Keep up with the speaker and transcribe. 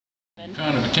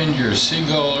Trying to pretend you're a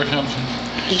seagull or something?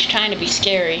 He's trying to be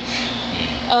scary.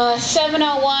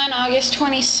 7:01, August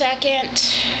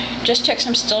 22nd. Just took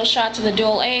some still shots of the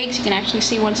dual eggs. You can actually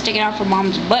see one sticking out from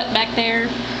Mom's butt back there.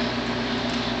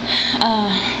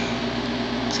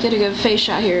 Let's get a good face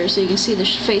shot here so you can see the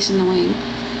face in the wing.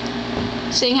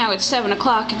 Seeing how it's 7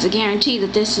 o'clock, it's a guarantee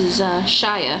that this is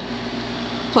shia.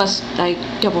 Plus, I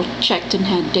double checked and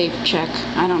had Dave check.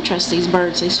 I don't trust these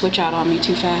birds. They switch out on me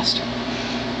too fast.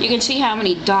 You can see how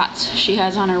many dots she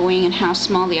has on her wing and how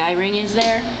small the eye ring is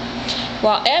there.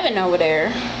 While Evan over there,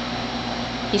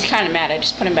 he's kind of mad. I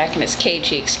just put him back in his cage.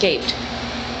 He escaped.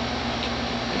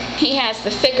 He has the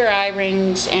thicker eye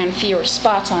rings and fewer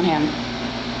spots on him.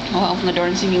 I'll open the door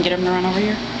and see if we can get him to run over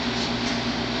here.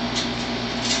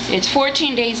 It's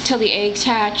 14 days till the eggs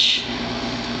hatch.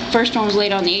 First one was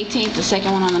laid on the 18th, the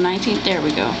second one on the 19th. There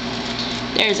we go.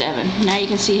 There's Evan. Now you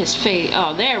can see his face.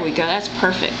 Oh, there we go. That's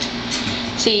perfect.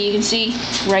 See, you can see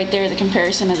right there the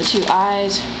comparison of the two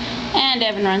eyes. And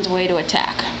Evan runs away to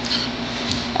attack.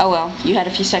 Oh well, you had a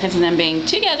few seconds of them being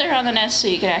together on the nest so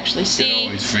you could actually see. You could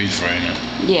always freeze frame it.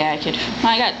 Yeah, I could.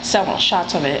 I got several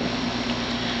shots of it.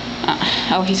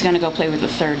 Oh, he's going to go play with the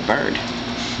third bird.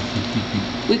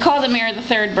 We call the mirror the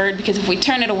third bird because if we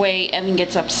turn it away, Evan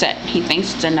gets upset. He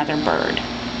thinks it's another bird.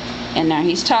 And now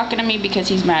he's talking to me because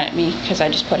he's mad at me because I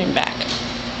just put him back.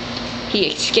 He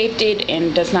escaped it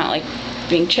and does not like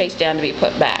being chased down to be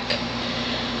put back.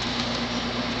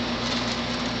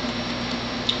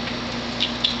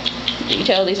 You can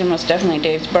tell these are most definitely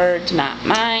Dave's birds, not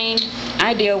mine.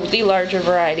 I deal with the larger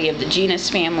variety of the genus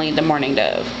family, the mourning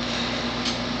dove.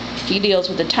 He deals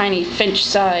with the tiny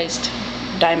finch-sized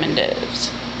diamond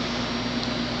doves.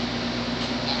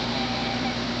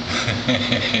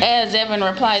 As Evan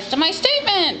replies to my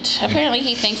statement, apparently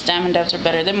he thinks diamond doves are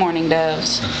better than mourning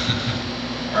doves.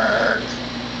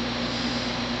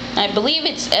 I believe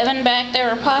it's Evan back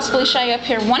there or possibly Shy up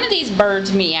here. One of these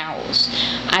birds meows.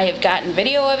 I have gotten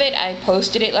video of it. I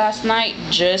posted it last night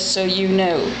just so you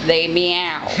know. They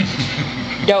meow.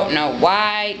 Don't know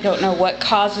why, don't know what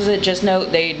causes it, just know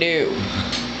they do.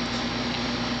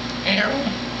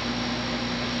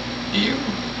 Ew.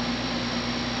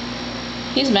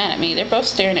 He's mad at me. They're both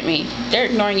staring at me. They're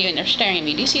ignoring you and they're staring at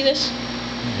me. Do you see this?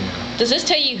 Yeah. Does this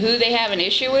tell you who they have an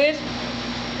issue with?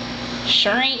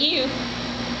 Sure ain't you.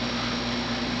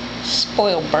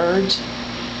 Spoiled birds.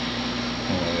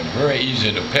 Well, they're very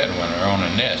easy to pet when they're on a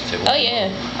nest. Oh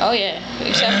yeah, oh yeah.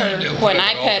 Except for when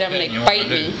I pet them, they bite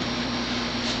me.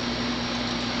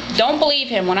 Don't believe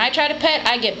him. When I try to pet,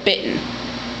 I get bitten.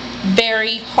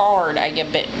 Very hard, I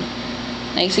get bitten.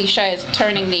 Now you see Shia's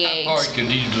turning the eggs. How hard could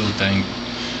these little things?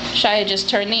 Shia just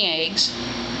turned the eggs.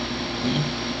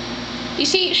 You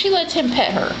see, she lets him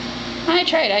pet her. I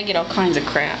tried, I get all kinds of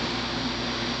crap.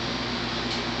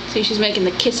 See, she's making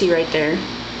the kissy right there.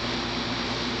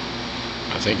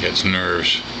 I think it's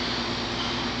nerves.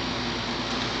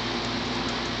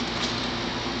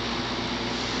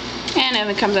 And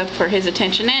Evan comes up for his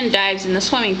attention and dives in the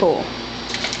swimming pool.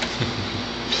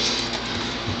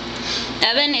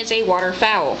 Evan is a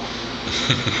waterfowl.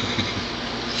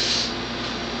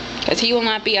 Because he will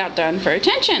not be outdone for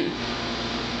attention.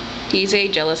 He's a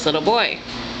jealous little boy.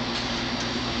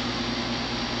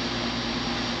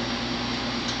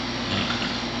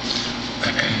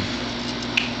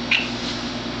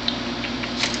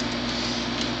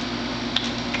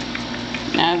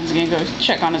 Now he's going to go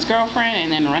check on his girlfriend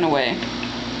and then run away.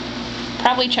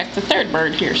 Probably check the third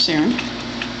bird here soon.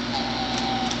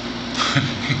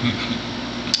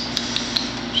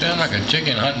 Sound like a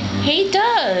chicken hunting group. He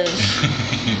does.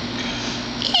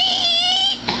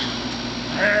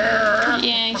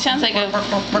 Yeah, he sounds like a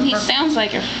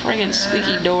friggin'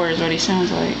 squeaky door is what he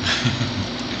sounds like.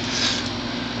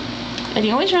 And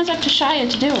he always runs up to Shia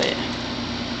to do it.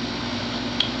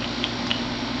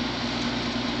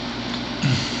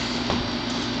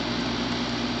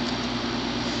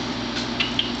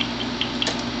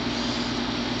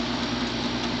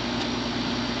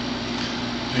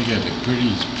 They got the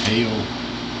prettiest pale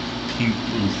pink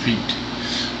little feet.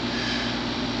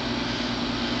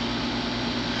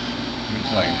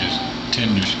 Looks like just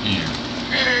tender skin.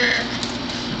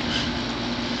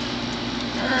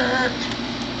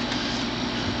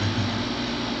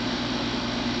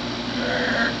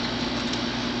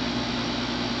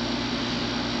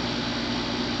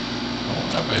 Oh,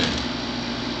 not bad.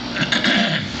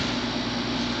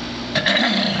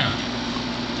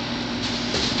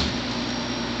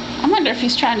 I wonder if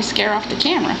he's trying to scare off the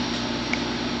camera.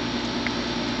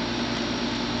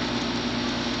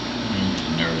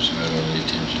 He's nervous about all the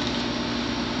attention.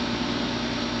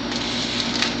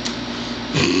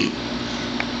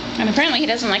 And apparently he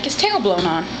doesn't like his tail blown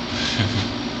on.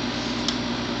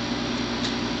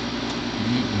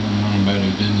 One about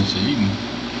his business eating.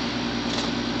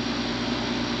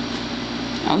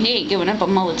 Oh, he ain't giving up a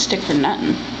mullet stick for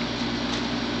nothing.